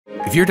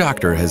If your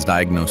doctor has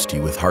diagnosed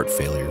you with heart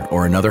failure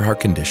or another heart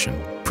condition,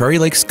 Prairie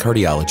Lakes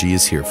Cardiology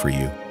is here for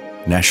you.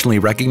 Nationally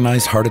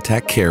recognized heart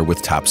attack care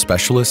with top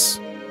specialists,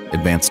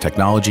 advanced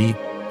technology,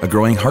 a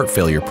growing heart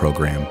failure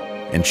program,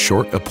 and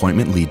short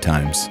appointment lead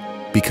times.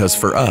 Because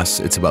for us,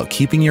 it's about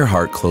keeping your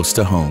heart close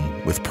to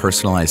home with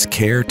personalized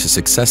care to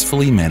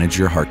successfully manage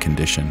your heart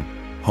condition.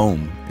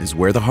 Home is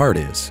where the heart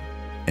is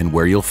and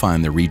where you'll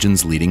find the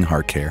region's leading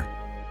heart care.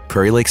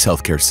 Prairie Lakes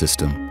Healthcare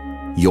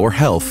System. Your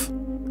health,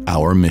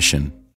 our mission.